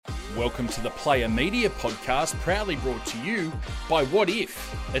Welcome to the Player Media Podcast, proudly brought to you by What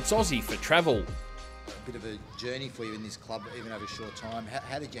If? It's Aussie for travel. A bit of a journey for you in this club, even over a short time.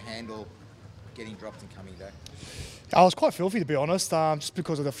 How did you handle getting dropped and coming back? I was quite filthy, to be honest, just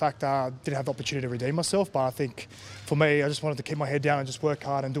because of the fact that I didn't have the opportunity to redeem myself. But I think for me, I just wanted to keep my head down and just work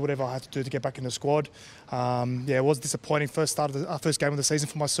hard and do whatever I had to do to get back in the squad. It was disappointing first game of the season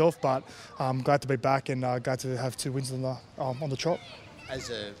for myself, but I'm glad to be back and glad to have 2 wins on the trot. As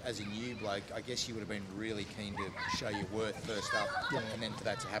a new bloke, I guess you would have been really keen to show your worth first up, and then for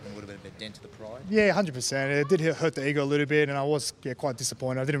that to happen would have been a dent to the pride. Yeah, 100%. It did hurt the ego a little bit, and I was quite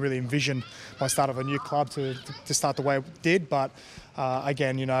disappointed. I didn't really envision my start of a new club to start the way it did, but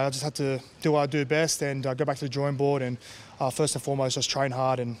again, I just had to do what I do best and go back to the drawing board and first and foremost just train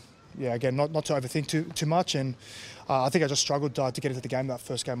hard and again not to overthink too much. And I think I just struggled to get into the game that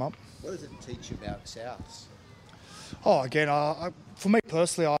first game up. What does it teach you about Souths? Oh, again, for me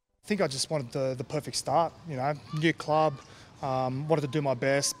personally, I think I just wanted the perfect start. New club, wanted to do my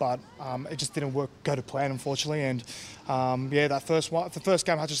best, but it just didn't go to plan, unfortunately. And the first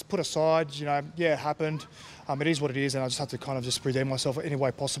game I just put aside. It happened. It is what it is, and I just had to kind of just redeem myself any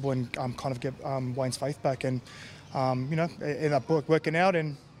way possible and kind of get Wayne's faith back. And it ended up working out,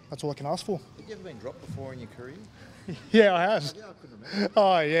 and that's all I can ask for. Have you ever been dropped before in your career? Yeah, I have. Yeah, I couldn't remember.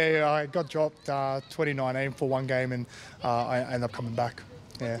 Oh, yeah, I got dropped 2019 for one game and I ended up coming back.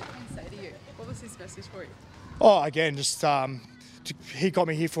 Yeah. What did he say to you? What was his message for you? Oh, again, just he got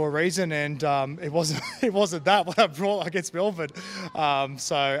me here for a reason, and it wasn't that what I brought against Melbourne.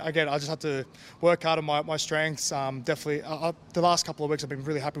 So again, I just had to work hard on my strengths. Definitely, the last couple of weeks I've been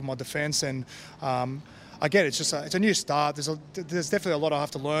really happy with my defence, and again, it's a new start. There's definitely a lot I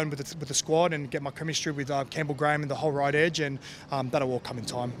have to learn with the squad and get my chemistry with Campbell Graham and the whole right edge, and that'll all come in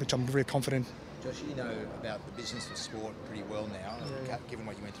time, which I'm really confident. Josh, you know about the business of sport pretty well now, given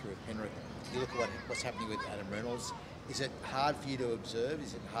what you went through at Penrith. You look at what's happening with Adam Reynolds. Is it hard for you to observe?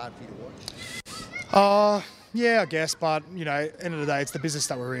 Is it hard for you to watch? Yeah, I guess, but end of the day, it's the business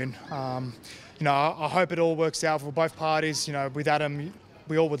that we're in. I hope it all works out for both parties. With Adam,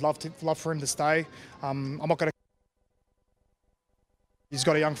 we all would love for him to stay. I'm not going to. He's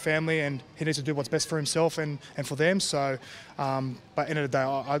got a young family and he needs to do what's best for himself and for them. So, but end of the day,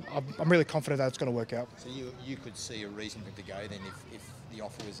 I'm really confident that it's going to work out. So you could see a reason for him to go then if the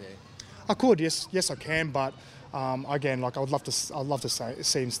offer was there. I could, yes, I can. But again, I'd love to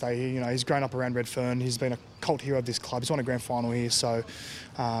see him stay here. He's grown up around Redfern. He's been a cult hero of this club. He's won a grand final here. So,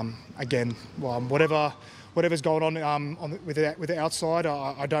 again, whatever's going on with the outside,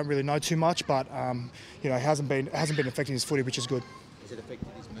 I don't really know too much, but it hasn't been affecting his footy, which is good. Has it affected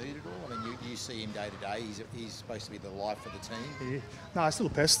his mood at all? I mean, you see him day to day. He's supposed to be the life of the team. Yeah. No, he's still a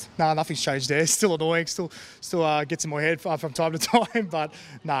pest. No, nothing's changed there. He's still annoying. Still gets in my head from time to time. But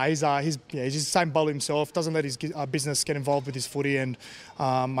no, he's the same bowler himself. Doesn't let his business get involved with his footy, and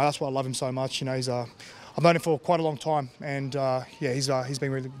that's why I love him so much. I've known him for quite a long time, and he's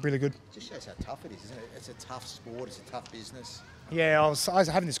been really, really good. It just shows how tough it is, isn't it? It's a tough sport. It's a tough business. Yeah, I was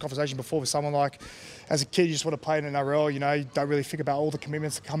having this conversation before with someone as a kid, you just want to play in an NRL, you don't really think about all the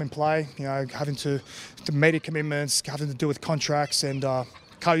commitments that come in play, having to media commitments, having to do with contracts, and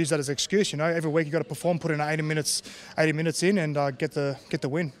can't use that as an excuse, Every week you've got to perform, put in 80 minutes in and get the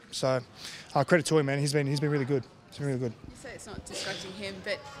win. So credit to him, man. He's been really good. It's been really good. You say it's not distracting him,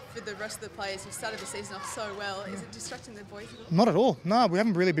 but for the rest of the players who started the season off so well, is it distracting the boys at all? Not at all. No, we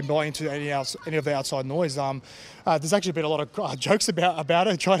haven't really been buying into any of the outside noise. There's actually been a lot of jokes about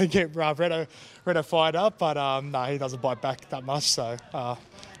it, trying to get Redo fired up, but no, he doesn't bite back that much. So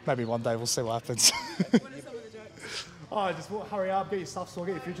maybe one day we'll see what happens. What are some of the jokes? Just hurry up, get your stuff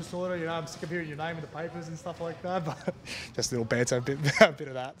sorted, get your future sorted. I'm sick of hearing your name in the papers and stuff like that. But just a little banter, a bit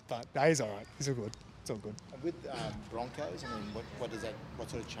of that. But no, he's all right. He's all good. It's all good. And with Broncos, I mean, what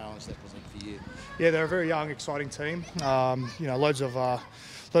sort of challenge that present for you? Yeah, they're a very young, exciting team. Loads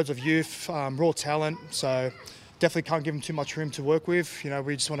of youth, raw talent. So definitely can't give them too much room to work with.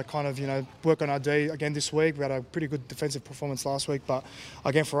 We just want to kind of work on our D again this week. We had a pretty good defensive performance last week, but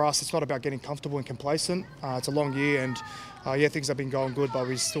again for us, it's not about getting comfortable and complacent. It's a long year, and things have been going good, but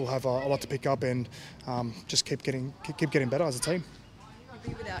we still have a lot to pick up and just keep getting better as a team.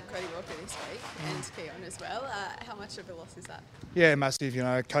 You'll be without Cody Walker this week and Keon as well. How much of a loss is that? Yeah, massive.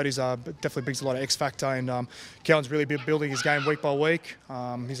 Cody's definitely brings a lot of X factor, and Keon's really been building his game week by week.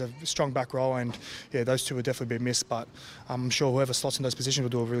 He's a strong back row, and those two will definitely be missed. But I'm sure whoever slots in those positions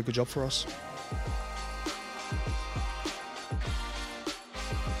will do a really good job for us. Is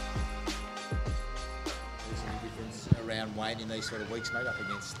there any difference around Wayne in these sort of weeks, mate, up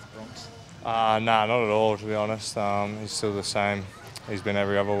against the Bronx? Nah, not at all, to be honest. He's still the same he's been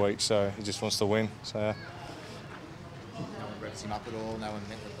every other week, so he just wants to win. So yeah. No one revs him up at all. No one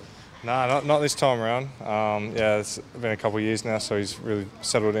met with him. No, not this time around. Yeah, it's been a couple of years now, so he's really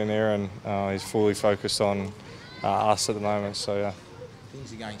settled in here and he's fully focused on us at the moment. So yeah.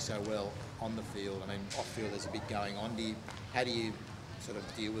 Things are going so well on the field. I mean, off field there's a bit going on. How do you sort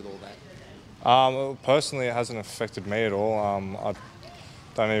of deal with all that? Well, personally, it hasn't affected me at all. I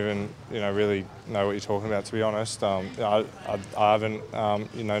don't even, really know what you're talking about, to be honest. I haven't,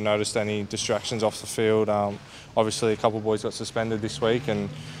 noticed any distractions off the field. Obviously, a couple of boys got suspended this week,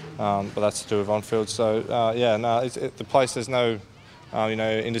 but that's to do with on-field. So, the place, there's no,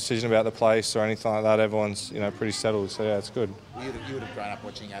 indecision about the place or anything like that. Everyone's, pretty settled. So, yeah, it's good. You would have grown up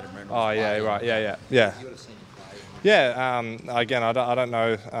watching Adam Reynolds. Oh, yeah, play. right. Yeah. You would have seen him play. Yeah, again, I don't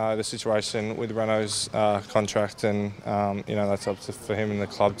know the situation with Renault's contract, and that's up for him and the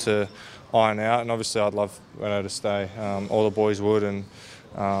club to iron out. And obviously, I'd love Renault to stay. All the boys would, and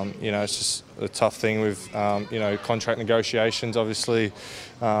it's just a tough thing with contract negotiations. Obviously,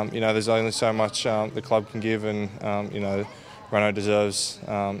 there's only so much the club can give, and Renault deserves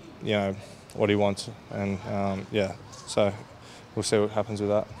what he wants, and so we'll see what happens with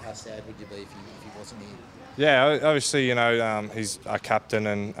that. How sad would you be if he wasn't here? Yeah, obviously, he's our captain,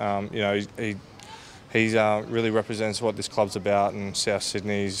 and he really represents what this club's about. And South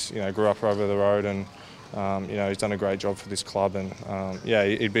Sydney's, grew up over the road, and he's done a great job for this club. And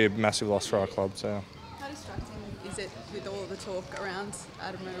he'd be a massive loss for our club. So. How distracting is it with all of the talk around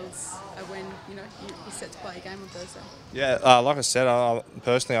Adam Reynolds when you're set to play a game on Thursday? Yeah, like I said,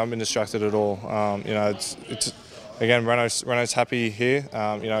 personally, I haven't been distracted at all. It's. Again, Renault's happy here.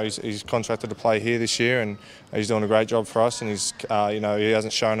 He's contracted to play here this year, and he's doing a great job for us. And he's, he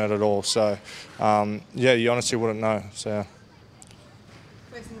hasn't shown it at all. So, you honestly wouldn't know. So,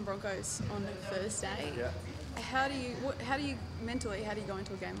 Facing the Broncos on Thursday. Yeah. How do you mentally go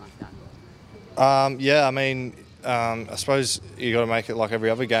into a game like that? I suppose you got to make it like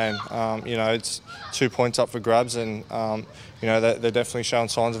every other game. It's 2 points up for grabs, and they're definitely showing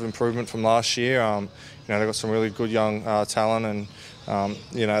signs of improvement from last year. They've got some really good young talent, and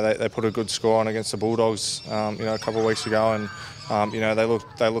they put a good score on against the Bulldogs, a couple of weeks ago, and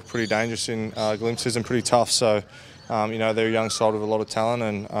they look pretty dangerous in glimpses and pretty tough. So, they're a young side with a lot of talent,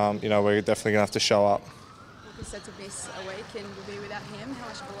 and we're definitely gonna have to show up. Lucas said to miss a week and will be without him. How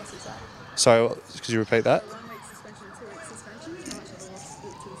much of a loss is that? So, could you repeat that? 1 week suspension, 2 week suspension. How much of a loss to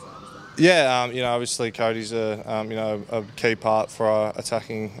the side is that? Yeah, obviously Cody's a key part for our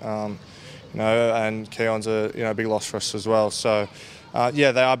attacking. And Keon's a big loss for us as well. So, they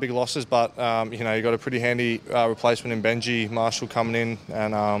are big losses, but you got a pretty handy replacement in Benji Marshall coming in,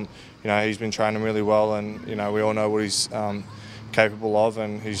 and he's been training really well, and we all know what he's capable of,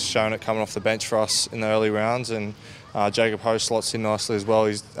 and he's shown it coming off the bench for us in the early rounds. And Jacob Ho slots in nicely as well.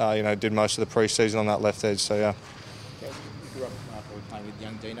 He's did most of the pre-season on that left edge. So yeah. You grew up playing with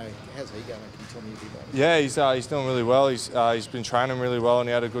young Dino. How's he going? Can you tell me a bit about him? Yeah, he's doing really well. He's been training really well, and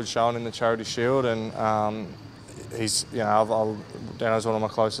he had a good showing in the Charity Shield. And he's Dano's one of my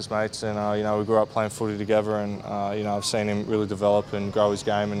closest mates, and we grew up playing footy together. And I've seen him really develop and grow his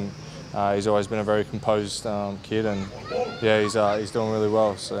game, and he's always been a very composed kid. And he's doing really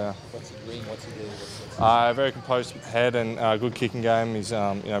well. So yeah. What's he bring? What's he do? Very composed head and good kicking game. He's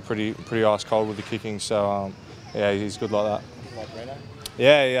pretty ice cold with the kicking. So he's good like that. Like Renault?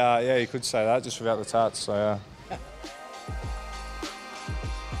 Yeah, you could say that, just without the tats, so yeah.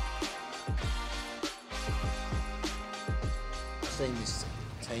 I've seen this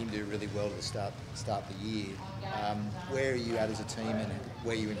team do really well at the start of the year. Where are you at as a team, and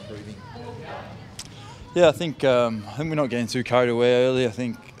where are you improving? Yeah, I think we're not getting too carried away early. I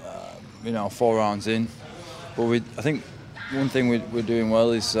think 4 rounds in, but I think one thing we're doing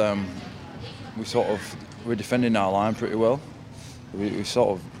well is we're defending our line pretty well.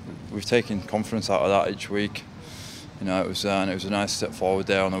 We've taken confidence out of that each week. It was a nice step forward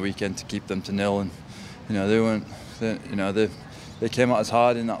there on the weekend to keep them to 0, and they came out as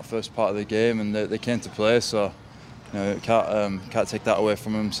hard in that first part of the game, and they came to play. So can't take that away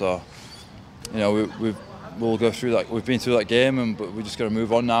from them. So we'll go through that. We've been through that game, but we just got to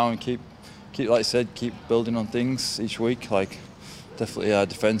move on now and keep like I said, keep building on things each week. Definitely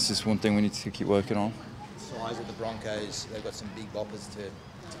defence is one thing we need to keep working on. Size of the Broncos, they've got some big boppers to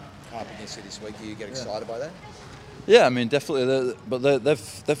come up against you this week. Do you get excited by that? Yeah, I mean definitely.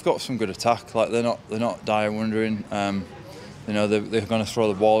 They've got some good attack. They're not dying wondering. They're going to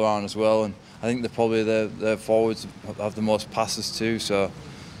throw the ball around as well, and I think their forwards have the most passes too. So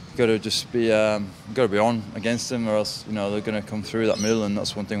you've got to just be on against them, or else they're going to come through that middle, and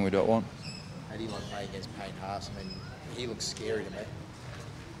that's one thing we don't want. How do you like playing against Payne Haas? I mean, he looks scary to me.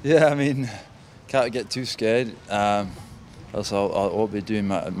 Yeah, I mean, can't get too scared. Else I won't be doing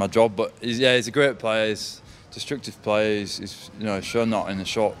my job. But he's a great player. He's a destructive player. He's shown that in the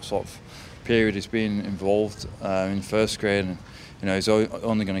short sort of period he's been involved in first grade, and he's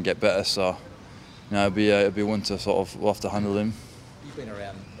only going to get better. So it'll be one to we'll have to handle him. You've been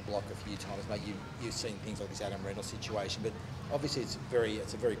around the block a few times, mate. You've seen things like this Adam Reynolds situation, but obviously it's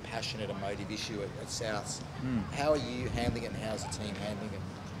a very passionate, emotive issue at Souths. How are you handling it, and how's the team handling it?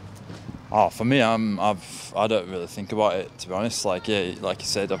 Oh, for me, I don't really think about it, to be honest. Like you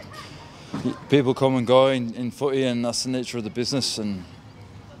said, people come and go in footy, and that's the nature of the business. And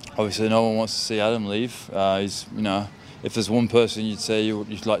obviously, no one wants to see Adam leave. He's, if there's one person you'd say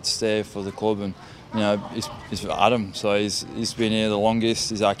you'd like to stay for the club, and it's Adam. So he's been here the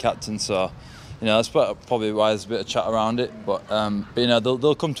longest. He's our captain. So that's probably why there's a bit of chat around it. But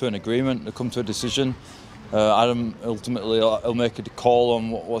they'll come to an agreement. They'll come to a decision. Adam ultimately will make a call on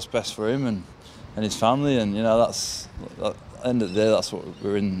what's best for him and his family, and that's at the end of the day, that's what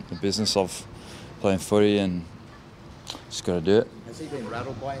we're in the business of, playing footy, and just got to do it. Has he been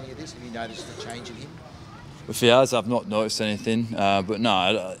rattled by any of this? Have you noticed a change in him? If he has, I've not noticed anything. But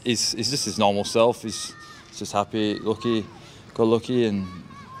no, he's just his normal self. He's just happy, go lucky, and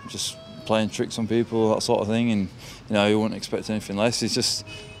just playing tricks on people, that sort of thing. And you wouldn't expect anything less.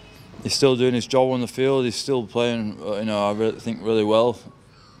 He's still doing his job on the field. He's still playing, I think really well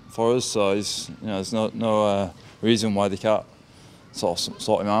for us. So there's no reason why they can't sort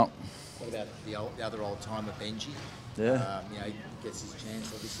him out. What about the other old timer, Benji? Yeah. He gets his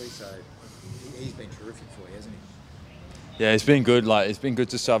chance, obviously. So he's been terrific for you, hasn't he? Yeah, it's been good. It's been good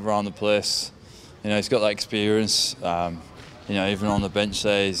to have around the place. He's got that experience. Even on the bench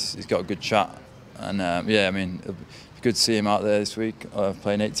there, he's got a good chat. And it'll be good to see him out there this week,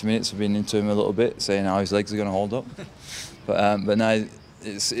 playing 80 minutes. I've been into him a little bit, saying how his legs are going to hold up. But no,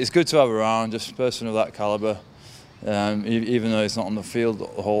 it's good to have around, just a person of that calibre. Even though he's not on the field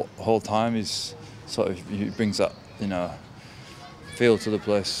the whole time, he brings that feel to the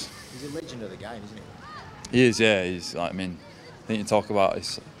place. He's a legend of the game, isn't he? He is, yeah. I think you talk about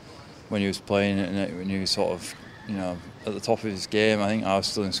when he was playing and when he was sort of at the top of his game. I think I was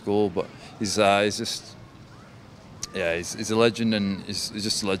still in school, but he's just. Yeah, he's a legend, and he's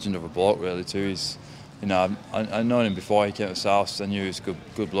just a legend of a bloke, really, too. I'd known him before he came to South. I knew he was a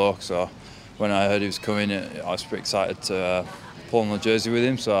good bloke, so when I heard he was coming, I was pretty excited to pull on the jersey with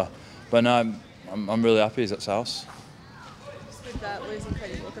him. So, but now I'm really happy he's at South. Just with losing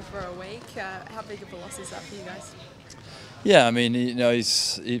Cody Walker for a week, how big of a loss is that for you guys? Yeah, I mean,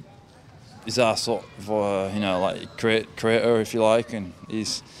 he's our sort of creator, if you like, and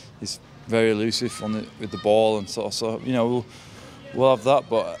he's very elusive with the ball and sort of. So we'll have that,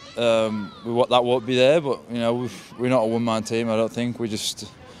 but that won't be there. But we're not a one-man team. I don't think.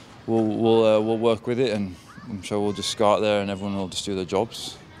 We'll work with it, and I'm sure we'll just go out there and everyone will just do their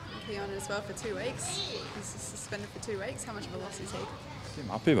jobs. Keon as well for 2 weeks. He's suspended for 2 weeks. How much of a loss is he? I'm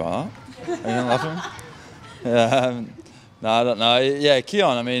happy about that. Are you gonna laugh at me? No, I don't know. Yeah,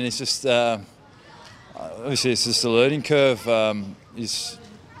 Keon. I mean, it's just obviously it's just a learning curve. He's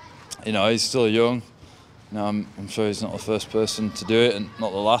still young. I'm sure he's not the first person to do it, and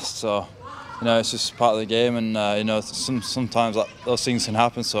not the last. So, it's just part of the game, and sometimes those things can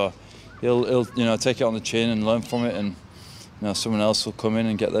happen. So, he'll take it on the chin and learn from it, and someone else will come in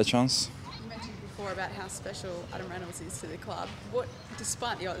and get their chance. You mentioned before about how special Adam Reynolds is to the club.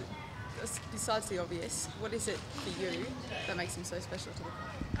 Besides the obvious, what is it for you that makes him so special to the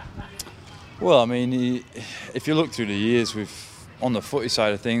club? Well, I mean, if you look through the years, on the footy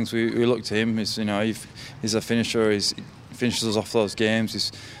side of things, we look to him. He's a finisher. He finishes us off those games.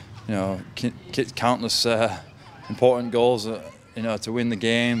 He's countless important goals, to win the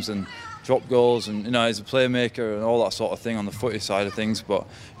games and drop goals, and he's a playmaker and all that sort of thing on the footy side of things. But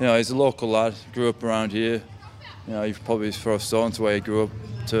he's a local lad, grew up around here. He probably throw a stone to where he grew up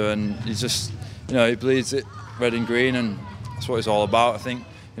to, and he's just he bleeds it red and green, and that's what it's all about. I think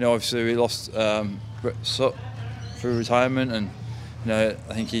obviously we lost Brett Sutt through retirement, and I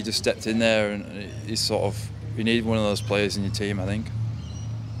think he just stepped in there, and you need one of those players in your team, I think.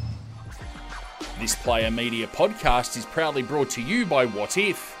 This Player Media podcast is proudly brought to you by What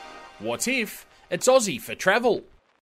If? What If? It's Aussie for travel.